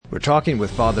We're talking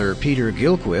with Father Peter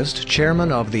Gillquist, chairman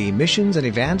of the Missions and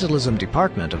Evangelism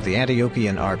Department of the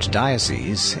Antiochian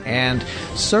Archdiocese, and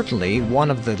certainly one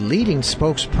of the leading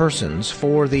spokespersons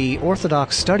for the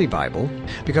Orthodox Study Bible,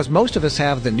 because most of us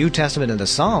have the New Testament and the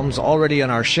Psalms already on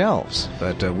our shelves,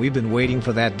 but we've been waiting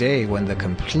for that day when the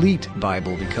complete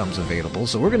Bible becomes available,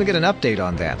 so we're going to get an update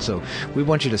on that. So we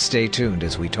want you to stay tuned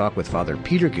as we talk with Father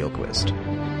Peter Gillquist.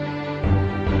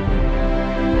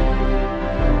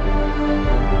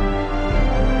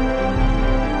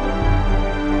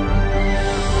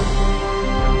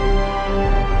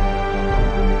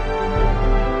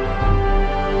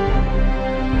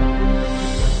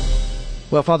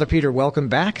 Well, Father Peter, welcome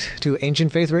back to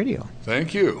Ancient Faith Radio.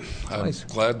 Thank you. I'm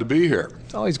glad to be here.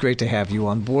 It's always great to have you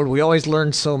on board. We always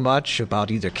learn so much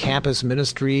about either campus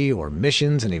ministry or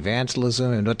missions and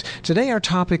evangelism. But today our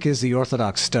topic is the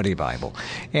Orthodox Study Bible.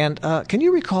 And can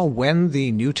you recall when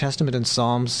the New Testament and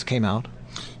Psalms came out?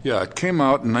 Yeah, it came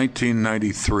out in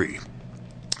 1993.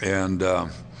 And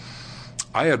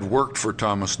I had worked for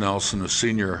Thomas Nelson, a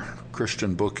senior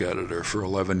Christian book editor, for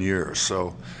 11 years.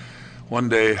 So one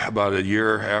day, about a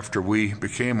year after we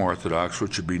became Orthodox,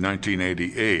 which would be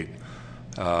 1988,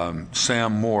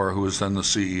 Sam Moore, who was then the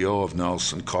CEO of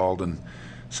Nelson, called and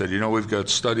said, we've got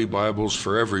study Bibles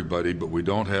for everybody, but we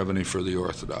don't have any for the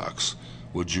Orthodox.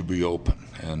 Would you be open?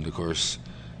 And, of course,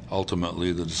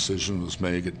 ultimately the decision was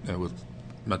made with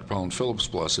Metropolitan Philip's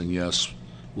blessing, yes,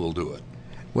 we'll do it.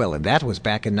 Well, and that was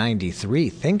back in 93.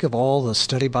 Think of all the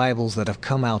study Bibles that have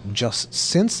come out just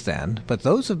since then, but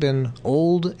those have been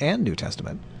Old and New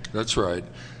Testament. That's right.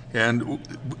 And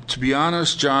to be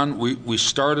honest, John, we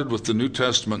started with the New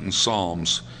Testament and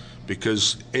Psalms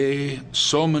because,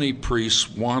 so many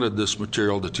priests wanted this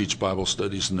material to teach Bible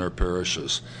studies in their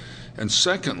parishes. And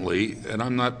secondly, and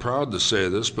I'm not proud to say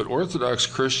this, but Orthodox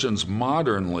Christians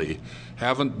modernly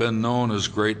haven't been known as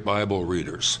great Bible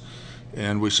readers.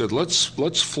 And we said, let's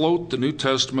float the New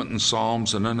Testament and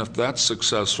Psalms, and then if that's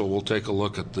successful, we'll take a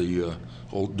look at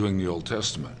doing the Old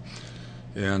Testament.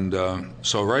 And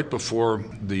so right before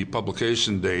the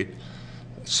publication date,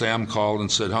 Sam called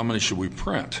and said, how many should we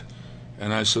print?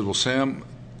 And I said, well, Sam,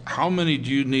 how many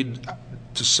do you need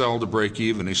to sell to break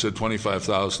even? He said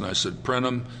 25,000. I said, print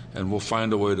them, and we'll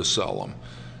find a way to sell them.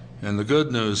 And the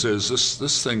good news is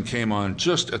this thing came on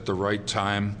just at the right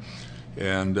time.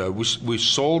 And we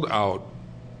sold out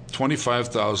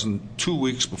 25,000 2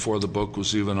 weeks before the book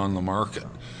was even on the market.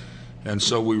 And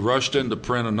so we rushed in to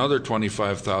print another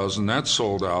 25,000. That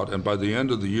sold out. And by the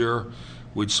end of the year,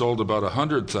 we'd sold about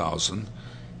 100,000.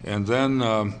 And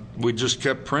then we just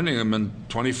kept printing them in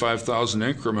 25,000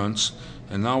 increments.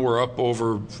 And now we're up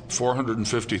over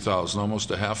 450,000, almost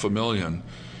 500,000,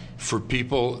 for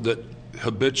people that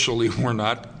habitually were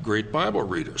not great Bible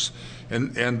readers.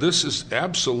 And this has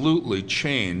absolutely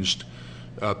changed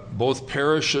both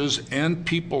parishes and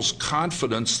people's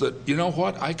confidence that,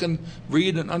 I can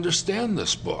read and understand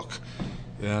this book.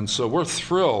 And so we're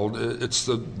thrilled. It's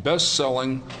the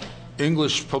best-selling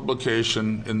English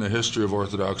publication in the history of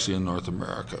Orthodoxy in North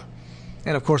America.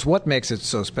 And, of course, what makes it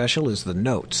so special is the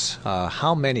notes.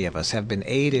 How many of us have been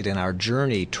aided in our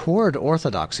journey toward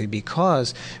Orthodoxy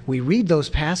because we read those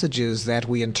passages that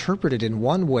we interpreted in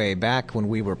one way back when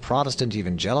we were Protestant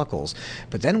evangelicals,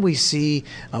 but then we see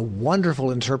a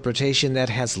wonderful interpretation that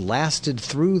has lasted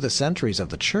through the centuries of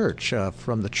the Church,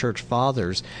 from the Church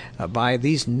Fathers, by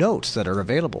these notes that are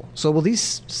available. So will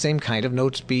these same kind of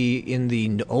notes be in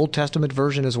the Old Testament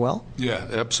version as well? Yeah,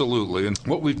 absolutely. And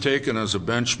what we've taken as a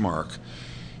benchmark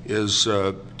is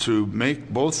to make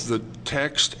both the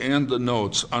text and the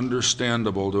notes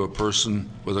understandable to a person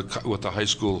with a high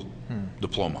school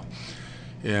diploma.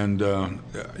 And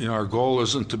our goal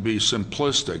isn't to be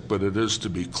simplistic, but it is to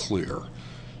be clear.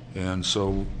 And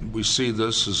so we see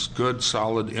this as good,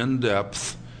 solid,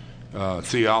 in-depth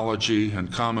theology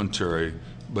and commentary,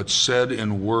 but said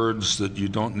in words that you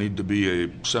don't need to be a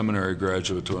seminary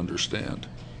graduate to understand.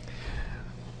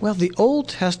 Well, the Old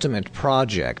Testament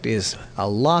project is a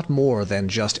lot more than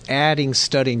just adding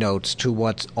study notes to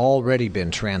what's already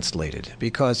been translated,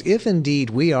 because if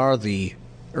indeed we are the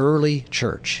early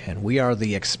church and we are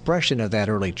the expression of that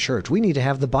early church, we need to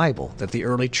have the Bible that the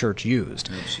early church used.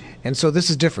 Absolutely. And so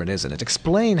this is different, isn't it?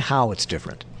 Explain how it's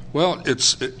different. Well,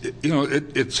 it's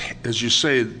as you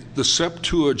say, the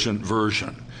Septuagint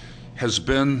version has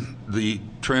been the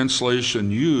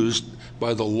translation used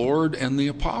by the Lord and the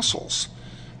apostles.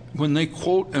 When they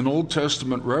quote an Old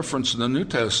Testament reference in the New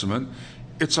Testament,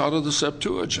 it's out of the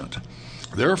Septuagint.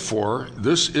 Therefore,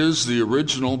 this is the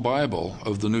original Bible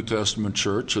of the New Testament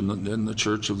church and the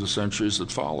church of the centuries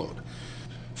that followed.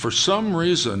 For some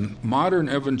reason, modern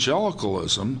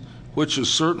evangelicalism which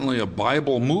is certainly a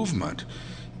Bible movement,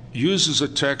 uses a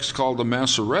text called the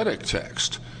Masoretic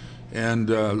text. And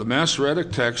the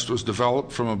Masoretic text was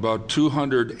developed from about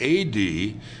 200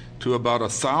 A.D. to about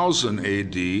 1000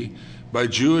 A.D. by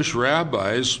Jewish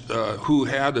rabbis who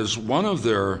had as one of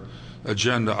their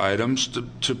agenda items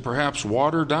to perhaps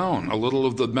water down a little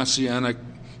of the messianic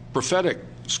prophetic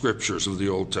scriptures of the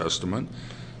Old Testament,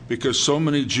 because so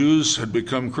many Jews had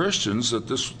become Christians that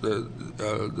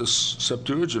this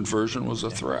Septuagint version was a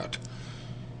threat.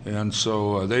 And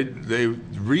so they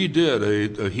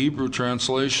redid a Hebrew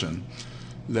translation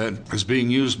that is being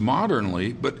used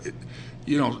modernly, but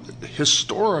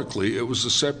historically it was the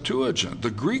Septuagint,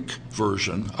 the Greek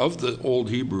version of the Old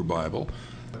Hebrew Bible,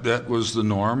 that was the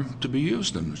norm to be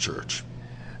used in the church.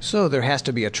 So there has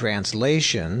to be a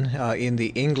translation in the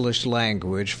English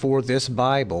language for this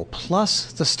Bible,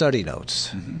 plus the study notes.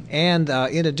 Mm-hmm. And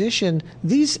in addition,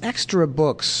 these extra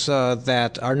books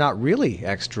that are not really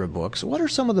extra books, what are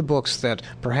some of the books that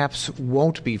perhaps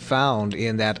won't be found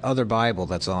in that other Bible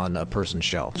that's on a person's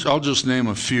shelf? So I'll just name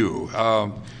a few.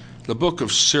 The book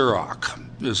of Sirach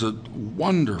is a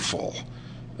wonderful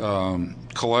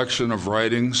collection of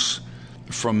writings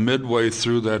from midway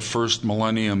through that first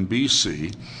millennium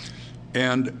BC,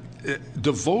 and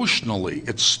devotionally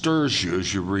it stirs you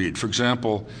as you read. For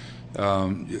example,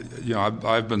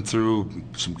 I've been through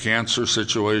some cancer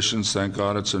situations. Thank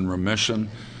God it's in remission,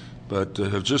 but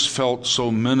have just felt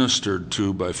so ministered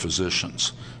to by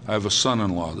physicians. I have a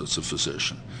son-in-law that's a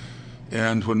physician,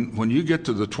 and when you get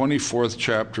to the 24th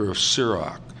chapter of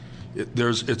Sirach,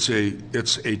 it's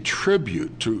a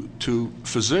tribute to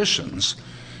physicians,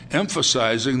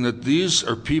 emphasizing that these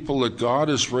are people that God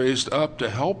has raised up to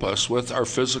help us with our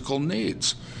physical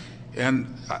needs.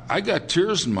 And I got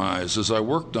tears in my eyes as I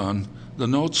worked on the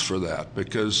notes for that,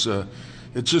 because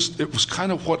it was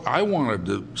kind of what I wanted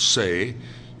to say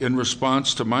in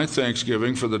response to my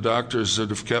thanksgiving for the doctors that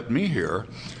have kept me here.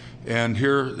 And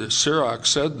here Sirach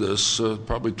said this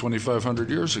probably 2,500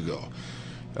 years ago.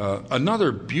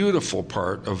 Another beautiful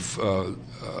part of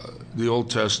the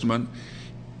Old Testament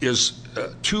is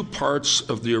two parts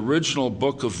of the original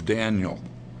book of Daniel.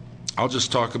 I'll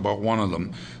just talk about one of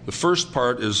them. The first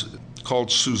part is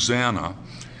called Susanna,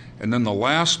 and then the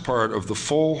last part of the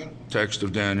full text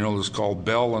of Daniel is called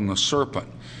Bel and the Serpent.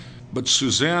 But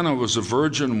Susanna was a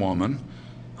virgin woman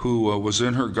who was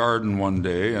in her garden one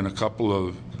day, and a couple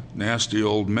of nasty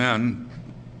old men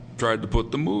tried to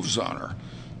put the moves on her.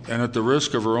 And at the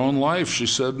risk of her own life, she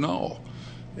said no.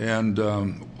 And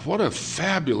what a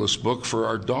fabulous book for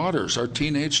our daughters, our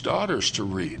teenage daughters, to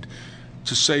read.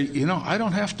 To say, I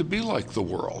don't have to be like the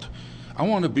world. I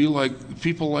want to be like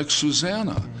people like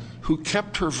Susanna, who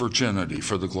kept her virginity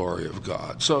for the glory of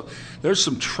God. So there's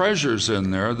some treasures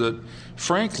in there that,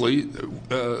 frankly,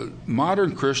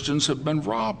 modern Christians have been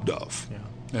robbed of.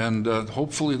 Yeah. And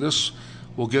hopefully this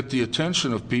will get the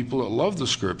attention of people that love the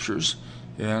Scriptures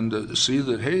and see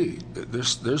that, hey,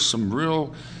 there's some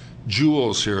real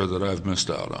jewels here that I've missed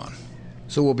out on.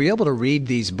 So we'll be able to read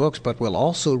these books, but we'll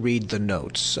also read the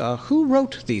notes. Who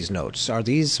wrote these notes? Are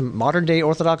these modern-day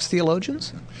Orthodox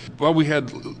theologians? Well, we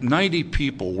had 90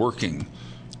 people working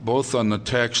both on the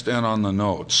text and on the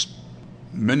notes.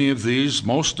 Many of these,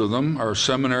 most of them, are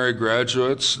seminary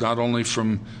graduates, not only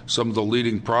from some of the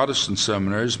leading Protestant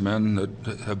seminaries, men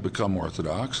that have become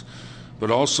Orthodox,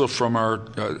 but also from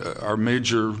our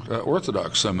major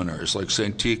Orthodox seminaries like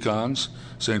St. Tikhon's,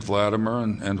 St. Vladimir,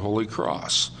 and Holy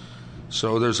Cross.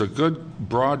 So there's a good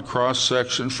broad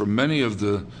cross-section from many of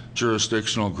the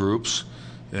jurisdictional groups,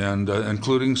 and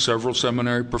including several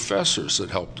seminary professors that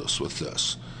helped us with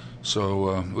this.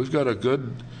 So we've got a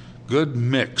good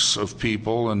mix of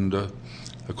people, and of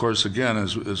course, again,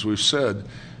 as we've said,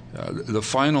 the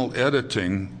final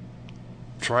editing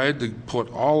tried to put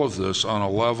all of this on a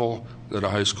level that a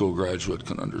high school graduate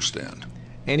can understand.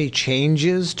 Any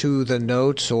changes to the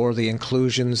notes or the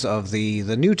inclusions of the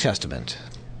New Testament?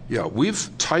 Yeah, we've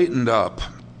tightened up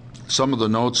some of the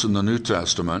notes in the New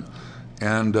Testament,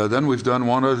 and then we've done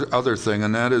one other thing,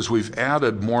 and that is we've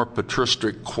added more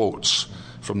patristic quotes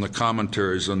from the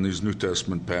commentaries on these New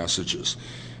Testament passages.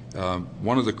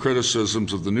 One of the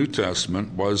criticisms of the New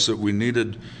Testament was that we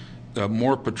needed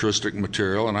more patristic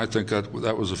material, and I think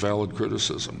that was a valid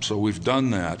criticism. So we've done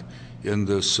that in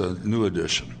this new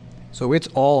edition. So it's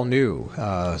all new.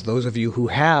 Those of you who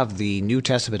have the New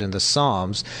Testament and the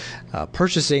Psalms,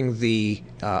 purchasing the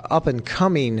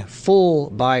up-and-coming full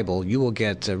Bible, you will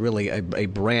get really a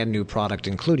brand new product,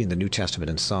 including the New Testament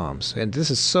and Psalms. And this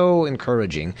is so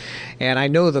encouraging. And I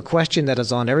know the question that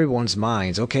is on everyone's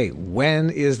minds, okay, when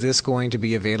is this going to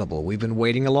be available? We've been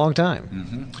waiting a long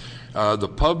time. Mm-hmm. The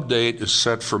pub date is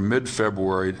set for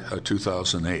mid-February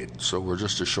 2008, so we're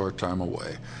just a short time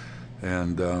away.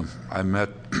 And I met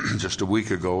just a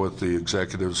week ago with the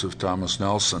executives of Thomas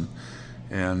Nelson,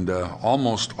 and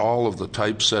almost all of the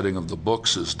typesetting of the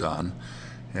books is done.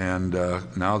 And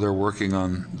now they're working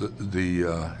on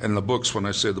and the books, when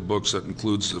I say the books, that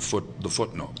includes the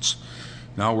footnotes.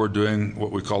 Now we're doing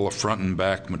what we call a front and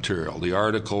back material, the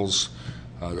articles,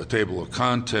 the table of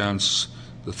contents,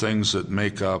 the things that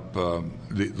make up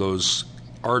those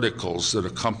articles that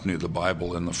accompany the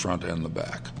Bible in the front and the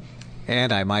back.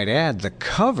 And I might add, the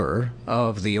cover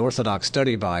of the Orthodox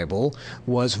Study Bible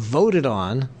was voted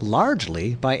on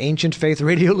largely by Ancient Faith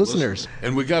Radio listeners.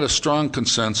 And we got a strong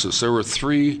consensus. There were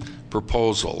 3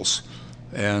 proposals,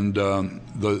 and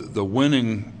the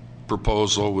winning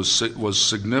proposal was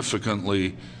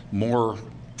significantly more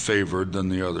favored than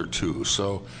the other 2.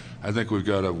 So I think we've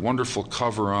got a wonderful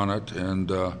cover on it,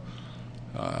 and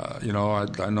I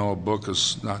know a book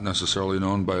is not necessarily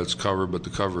known by its cover, but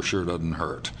the cover sure doesn't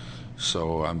hurt.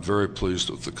 So I'm very pleased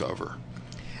with the cover.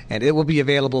 And it will be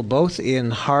available both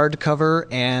in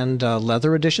hardcover and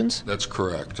leather editions? That's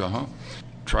correct.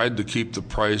 Tried to keep the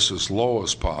price as low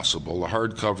as possible. The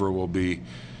hardcover will be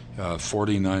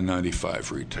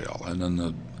 $49.95 retail, and then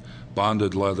the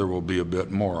bonded leather will be a bit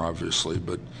more, obviously,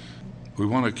 but we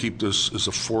want to keep this as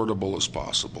affordable as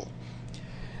possible.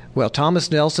 Well, Thomas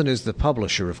Nelson is the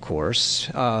publisher, of course,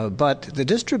 but the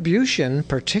distribution,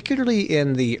 particularly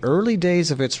in the early days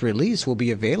of its release, will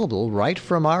be available right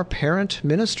from our parent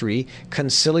ministry,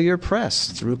 Conciliar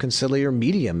Press, through Conciliar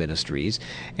Media Ministries.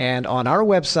 And on our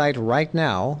website right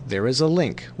now, there is a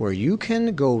link where you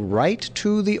can go right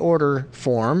to the order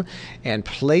form and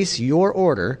place your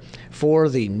order for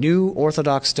the new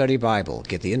Orthodox Study Bible.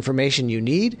 Get the information you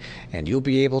need, and you'll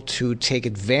be able to take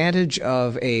advantage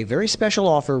of a very special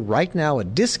offer right now, a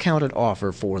discounted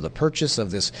offer for the purchase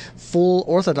of this full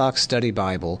Orthodox Study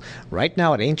Bible right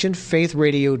now at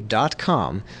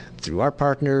ancientfaithradio.com through our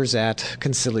partners at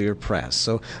Conciliar Press.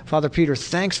 So, Father Peter,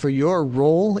 thanks for your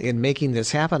role in making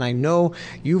this happen. I know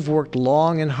you've worked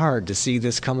long and hard to see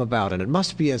this come about, and it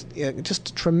must be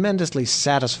just tremendously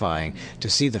satisfying to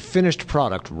see the finished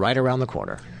product right around the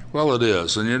corner. Well, it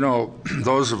is. And,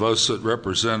 those of us that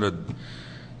represented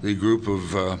the group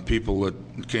of people that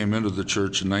came into the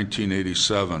church in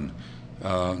 1987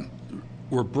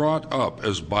 were brought up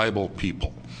as Bible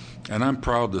people, and I'm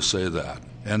proud to say that.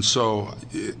 And so,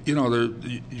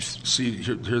 you see,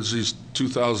 here's these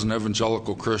 2,000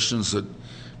 evangelical Christians that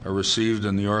are received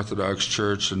in the Orthodox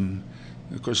Church, and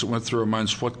of course it went through our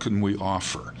minds, what can we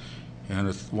offer?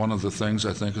 And one of the things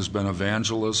I think has been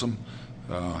evangelism,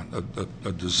 a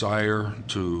desire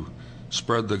to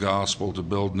spread the gospel, to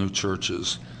build new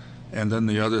churches. And then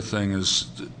the other thing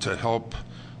is to help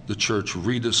the church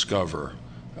rediscover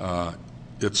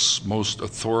its most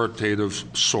authoritative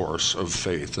source of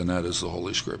faith, and that is the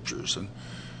Holy Scriptures. And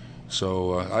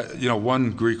so, one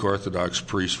Greek Orthodox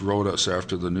priest wrote us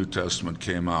after the New Testament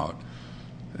came out,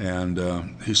 and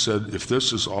he said, if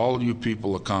this is all you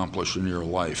people accomplish in your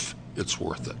life, it's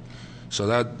worth it. So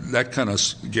that kind of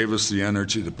gave us the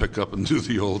energy to pick up and do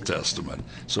the Old Testament.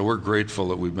 So we're grateful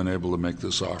that we've been able to make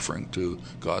this offering to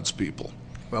God's people.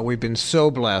 Well, we've been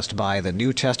so blessed by the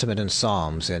New Testament and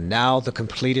Psalms, and now the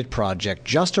completed project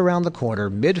just around the corner,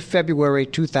 mid-February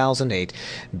 2008.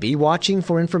 Be watching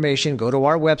for information. Go to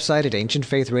our website at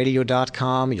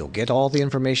ancientfaithradio.com. You'll get all the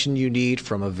information you need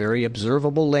from a very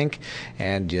observable link,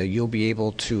 and you'll be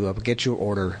able to get your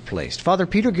order placed. Father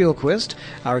Peter Gillquist,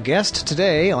 our guest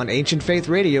today on Ancient Faith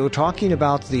Radio, talking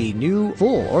about the new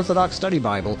full Orthodox Study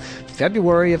Bible,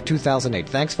 February of 2008.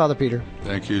 Thanks, Father Peter.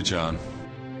 Thank you, John.